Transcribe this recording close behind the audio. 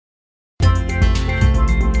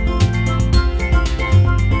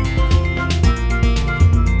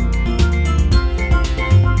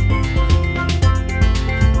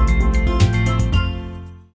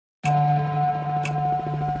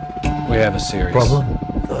have a series. Problem?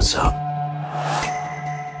 What's up?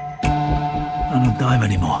 I don't dive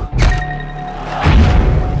anymore.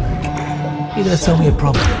 You gotta tell me a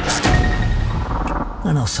problem,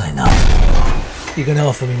 and I'll say no. You're gonna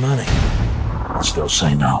offer me money, I'll still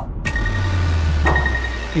say no.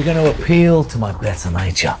 You're gonna appeal to my better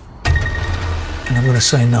nature, and I'm gonna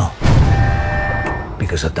say no,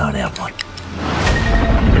 because I don't have one.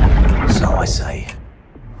 So I say,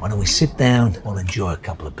 why don't we sit down, we'll enjoy a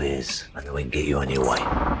couple of beers, and then we can get you on your way.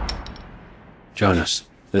 Jonas,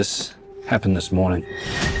 this happened this morning.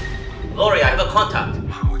 Laurie, I have a contact.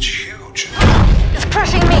 Oh, it's huge. It's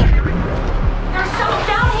crushing me. There's someone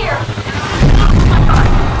down here.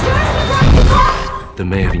 They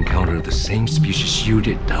may have encountered the same species you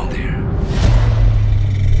did down there.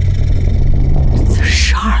 It's a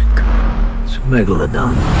shark. It's a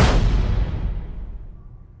megalodon.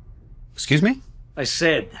 Excuse me? I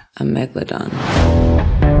said. A megalodon.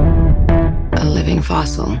 A living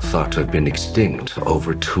fossil. Thought to have been extinct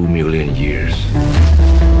over 2 million years.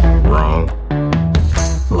 Wrong.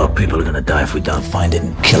 A lot of people are gonna die if we don't find it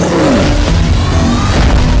and kill it.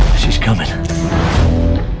 She's coming.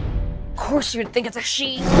 Of course you would think it's a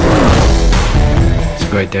she. It's a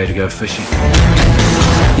great day to go fishing.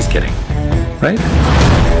 He's kidding, right?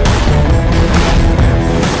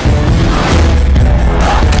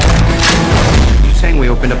 You saying we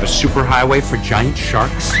opened up a superhighway for giant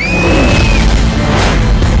sharks?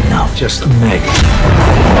 No, just a meg.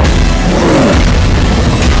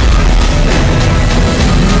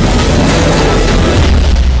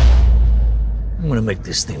 I'm gonna make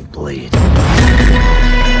this thing bleed.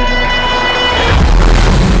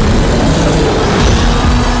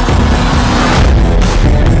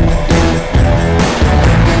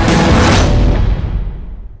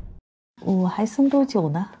我还生多久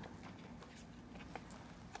呢？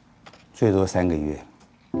最多3个月。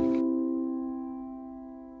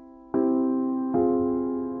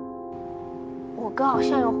我哥好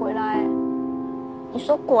像有回来。你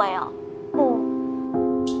说鬼哦？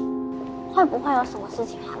会不会有什么事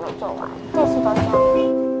情还没做完？这次都这样。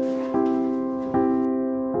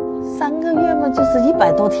3个月嘛，就是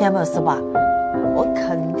100多天嘛，是吧？我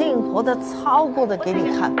肯定活得超过的给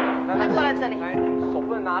你看。来，过来这里。手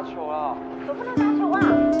不能拿球啊！手不能拿球啊！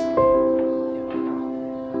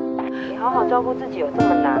你好好照顾自己有这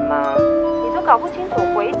么难吗？你都搞不清楚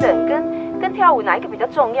回诊跟跳舞哪一个比较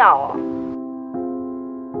重要哦？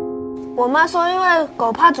我妈说，因为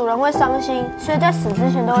狗怕主人会伤心，所以在死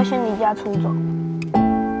之前都会先离家出走。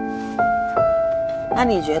那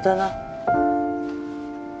你觉得呢？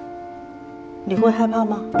你会害怕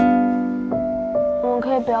吗？我们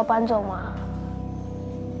可以不要搬走吗？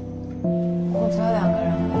我只有2个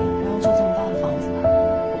人而已，不用住这么大的房子吧？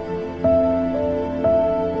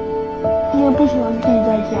你也不喜欢自己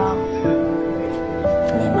在家。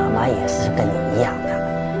你妈妈也是跟你一样的，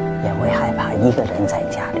也会害怕一个人在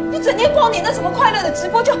家里。你整天逛你那什么快乐的直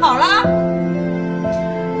播就好啦。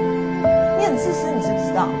你很自私，你知不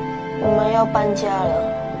知道？我们要搬家了，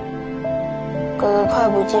哥哥快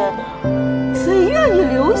不见了。谁愿意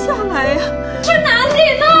留下来呀？去哪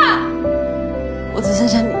里呢？我只剩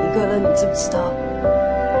下你一个人，你知不知道？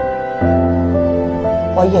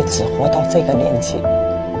我也只活到这个年纪，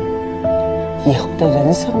以后的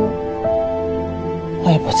人生，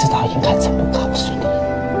我也不知道应该怎么告诉你。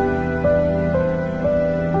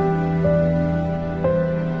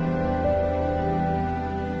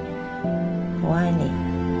我爱你。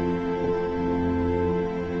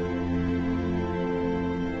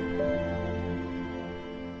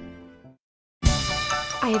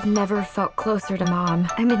I have never felt closer to Mom.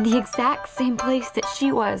 I'm in the exact same place that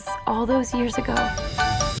she was all those years ago.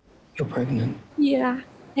 You're pregnant? Yeah,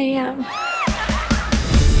 I am.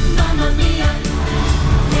 Mamma Mia.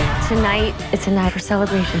 Tonight, it's a night for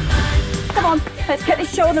celebration. Come on, let's get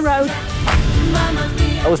this show on the road.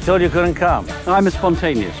 I was told you couldn't come. I'm a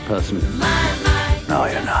spontaneous person. No,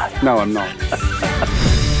 you're not. No, I'm not.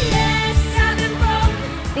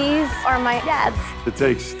 These are my dads. It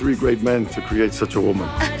takes 3 great men to create such a woman.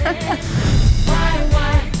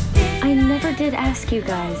 I never did ask you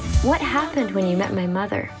guys, what happened when you met my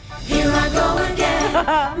mother? Here I go again.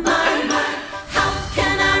 My, how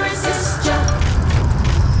can I resist you?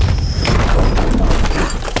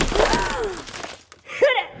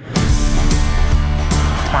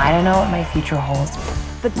 I don't know what my future holds,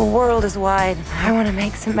 but the world is wide. I want to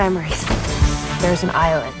make some memories. There's an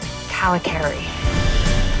island, Calicari.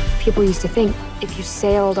 People used to think if you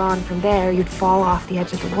sailed on from there, you'd fall off the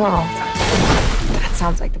edge of the world. That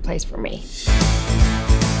sounds like the place for me.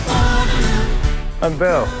 I'm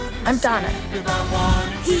Bill. I'm Donna.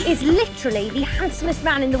 He is literally the handsomest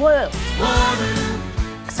man in the world.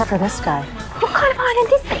 Except for this guy. What kind of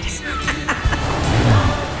island is this?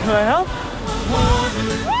 Can I help?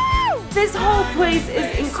 This whole place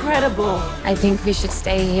is incredible. I think we should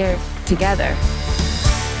stay here together.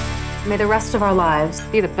 May the rest of our lives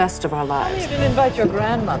be the best of our lives. You didn't invite your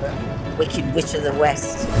grandmother. Wicked Witch of the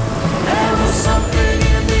West.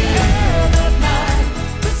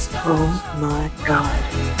 Oh my God.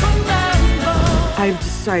 I've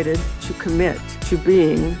decided to commit to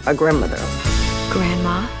being a grandmother.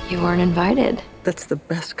 Grandma, you weren't invited. That's the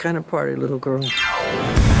best kind of party, little girl.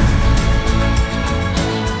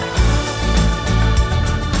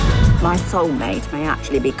 My soulmate may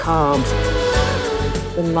actually be carbs.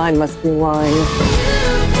 Then mine must be wine.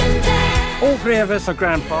 All three of us are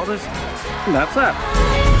grandfathers, and that's that.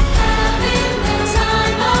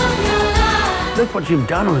 Look what you've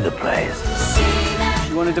done with the place.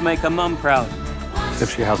 She wanted to make her mum proud.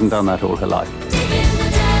 If she hasn't done that all her life.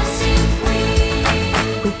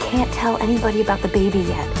 We can't tell anybody about the baby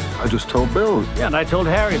yet. I just told Bill. Yeah, and I told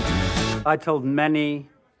Harry. I told many,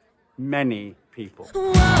 many people.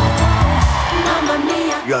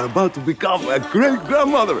 You're about to become a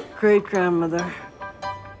great-grandmother. Great-grandmother.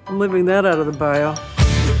 I'm leaving that out of the bio.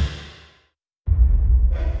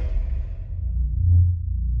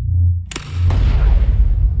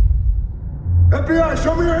 FBI,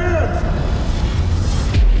 show me your hands!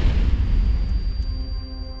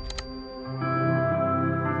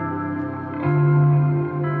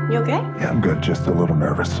 You okay? Yeah, I'm good. Just a little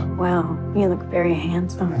nervous. Well, you look very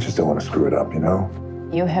handsome. I just don't want to screw it up, you know?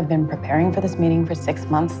 You have been preparing for this meeting for 6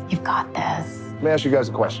 months. You've got this. Let me ask you guys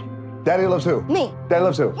a question. Daddy loves who? Me. Daddy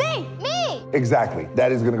loves who? Me! Me! Exactly.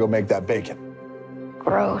 Daddy's gonna go make that bacon.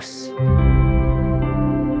 Gross.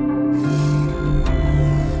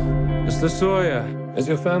 Mr. Sawyer, is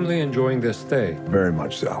your family enjoying their stay? Very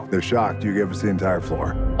much so. They're shocked. You gave us the entire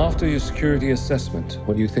floor. After your security assessment,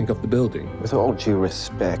 what do you think of the building? With all due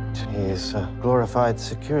respect, he's a glorified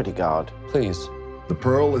security guard. Please. The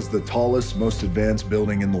Pearl is the tallest, most advanced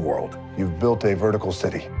building in the world. You've built a vertical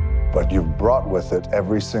city, but you've brought with it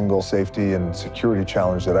every single safety and security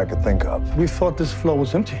challenge that I could think of. We thought this floor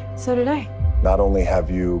was empty. So did I. Not only have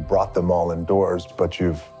you brought them all indoors, but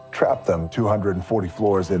you've trapped them 240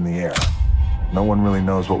 floors in the air. No one really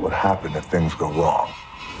knows what would happen if things go wrong.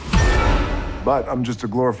 But I'm just a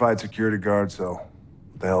glorified security guard, so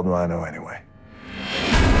what the hell do I know anyway?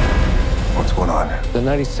 What's going on? The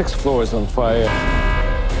 96th floor is on fire.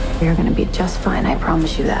 You're gonna be just fine, I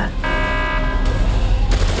promise you that.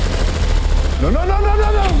 No, no, no, no,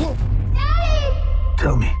 no, no! Daddy!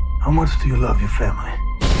 Tell me, how much do you love your family?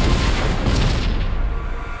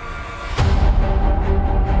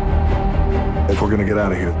 If we're gonna get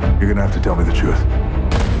out of here, you're gonna have to tell me the truth.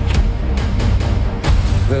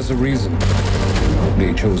 There's a reason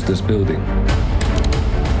they chose this building.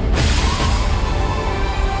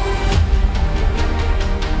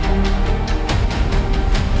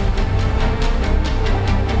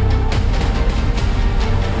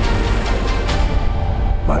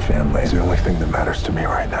 My family is the only thing that matters to me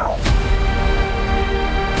right now.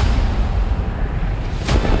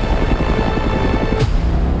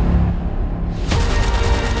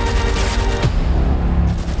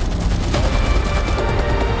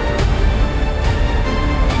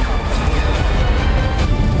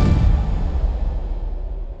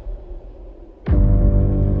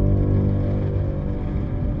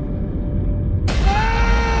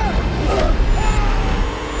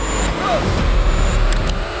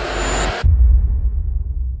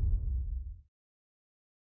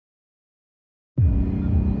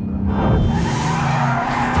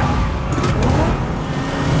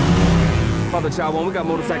 Father Child One, we got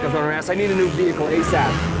motorcycles on our ass. I need a new vehicle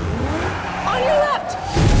ASAP. On your left!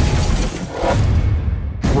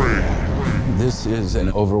 This is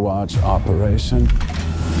an Overwatch operation.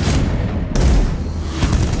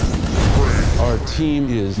 Our team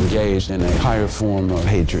is engaged in a higher form of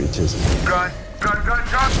patriotism. Gun, gun, gun,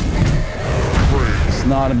 gun! It's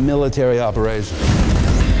not a military operation.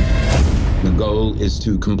 The goal is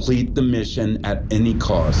to complete the mission at any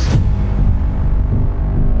cost.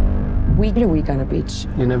 Week to week on a beach.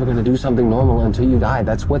 You're never gonna do something normal until you die.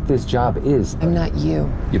 That's what this job is. I'm not you.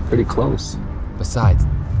 You're pretty close. Besides,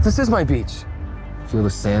 this is my beach. Feel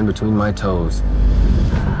the sand between my toes.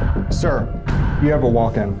 Sir, you have a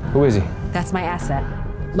walk-in. Who is he? That's my asset.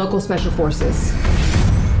 Local Special Forces.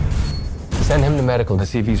 Send him to medical to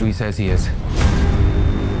see if he's who he says he is.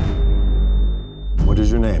 What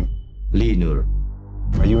is your name? Lee Nur.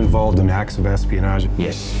 Are you involved in acts of espionage?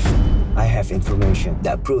 Yes. I have information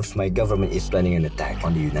that proves my government is planning an attack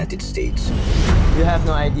on the United States. You have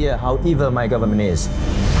no idea how evil my government is.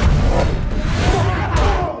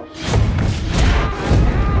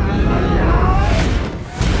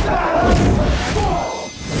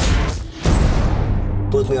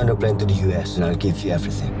 Put me on a plane to the US and I'll give you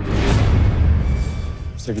everything.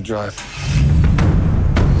 Let's take a drive.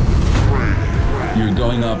 You're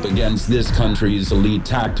going up against this country's elite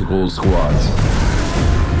tactical squads.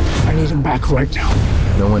 I need him back right now.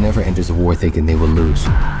 No one ever enters a war thinking they will lose.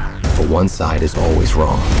 But one side is always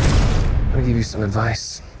wrong. I'm gonna give you some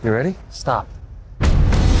advice. You ready? Stop.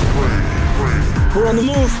 We're on the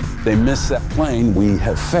move. They miss that plane, we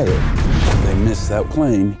have failed. They miss that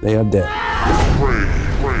plane, they are dead.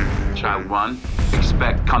 Child 1,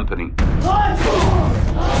 expect company.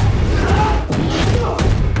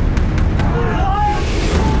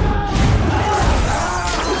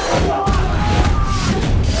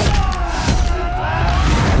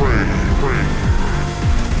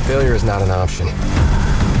 Failure is not an option.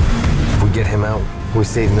 If we get him out, we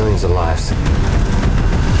save millions of lives.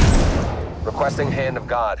 Requesting hand of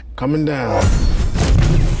God. Coming down.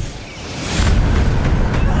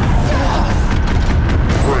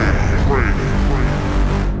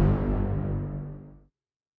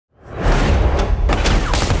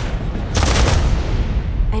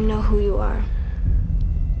 I know who you are.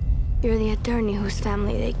 You're the attorney whose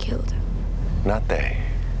family they killed. Not they.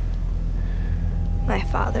 My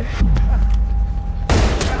father.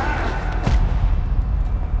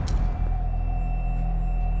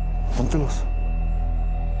 Vámonos.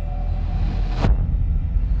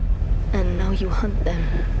 And now you hunt them.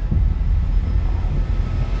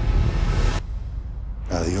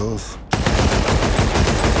 Adios.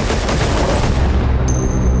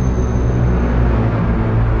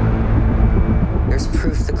 There's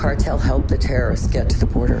proof the cartel helped the terrorists get to the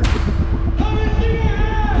border.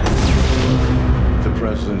 The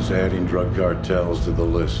president's adding drug cartels to the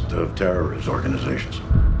list of terrorist organizations.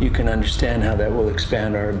 You can understand how that will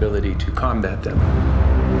expand our ability to combat them.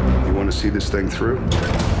 You want to see this thing through?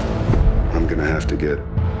 I'm gonna have to get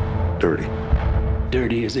dirty.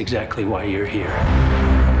 Dirty is exactly why you're here.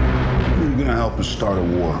 You're gonna help us start a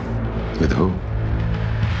war. With who?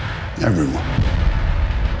 Everyone.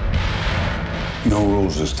 No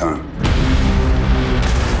rules this time.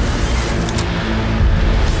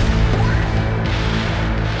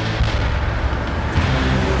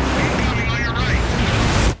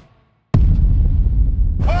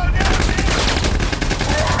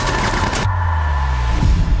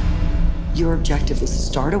 Your objective is to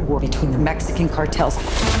start a war between the Mexican cartels,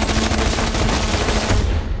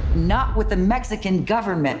 not with the Mexican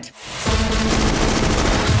government.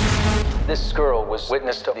 This girl was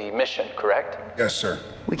witness to the mission, correct? Yes, sir.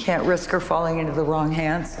 We can't risk her falling into the wrong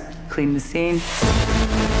hands. Clean the scene.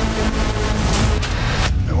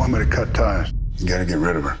 They want me to cut ties. You gotta get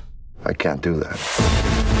rid of her. I can't do that.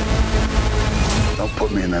 Don't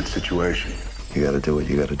put me in that situation. You gotta do what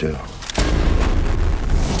you gotta do.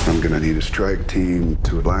 I'm gonna need a strike team,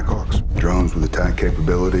 2 Blackhawks, drones with attack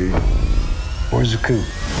capability. Where's the coup?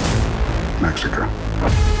 Mexico.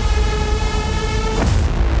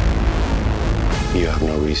 You have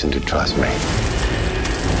no reason to trust me.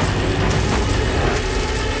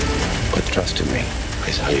 But trust in me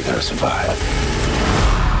is how you're gonna survive.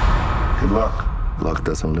 Good luck. Luck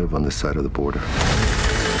doesn't live on this side of the border.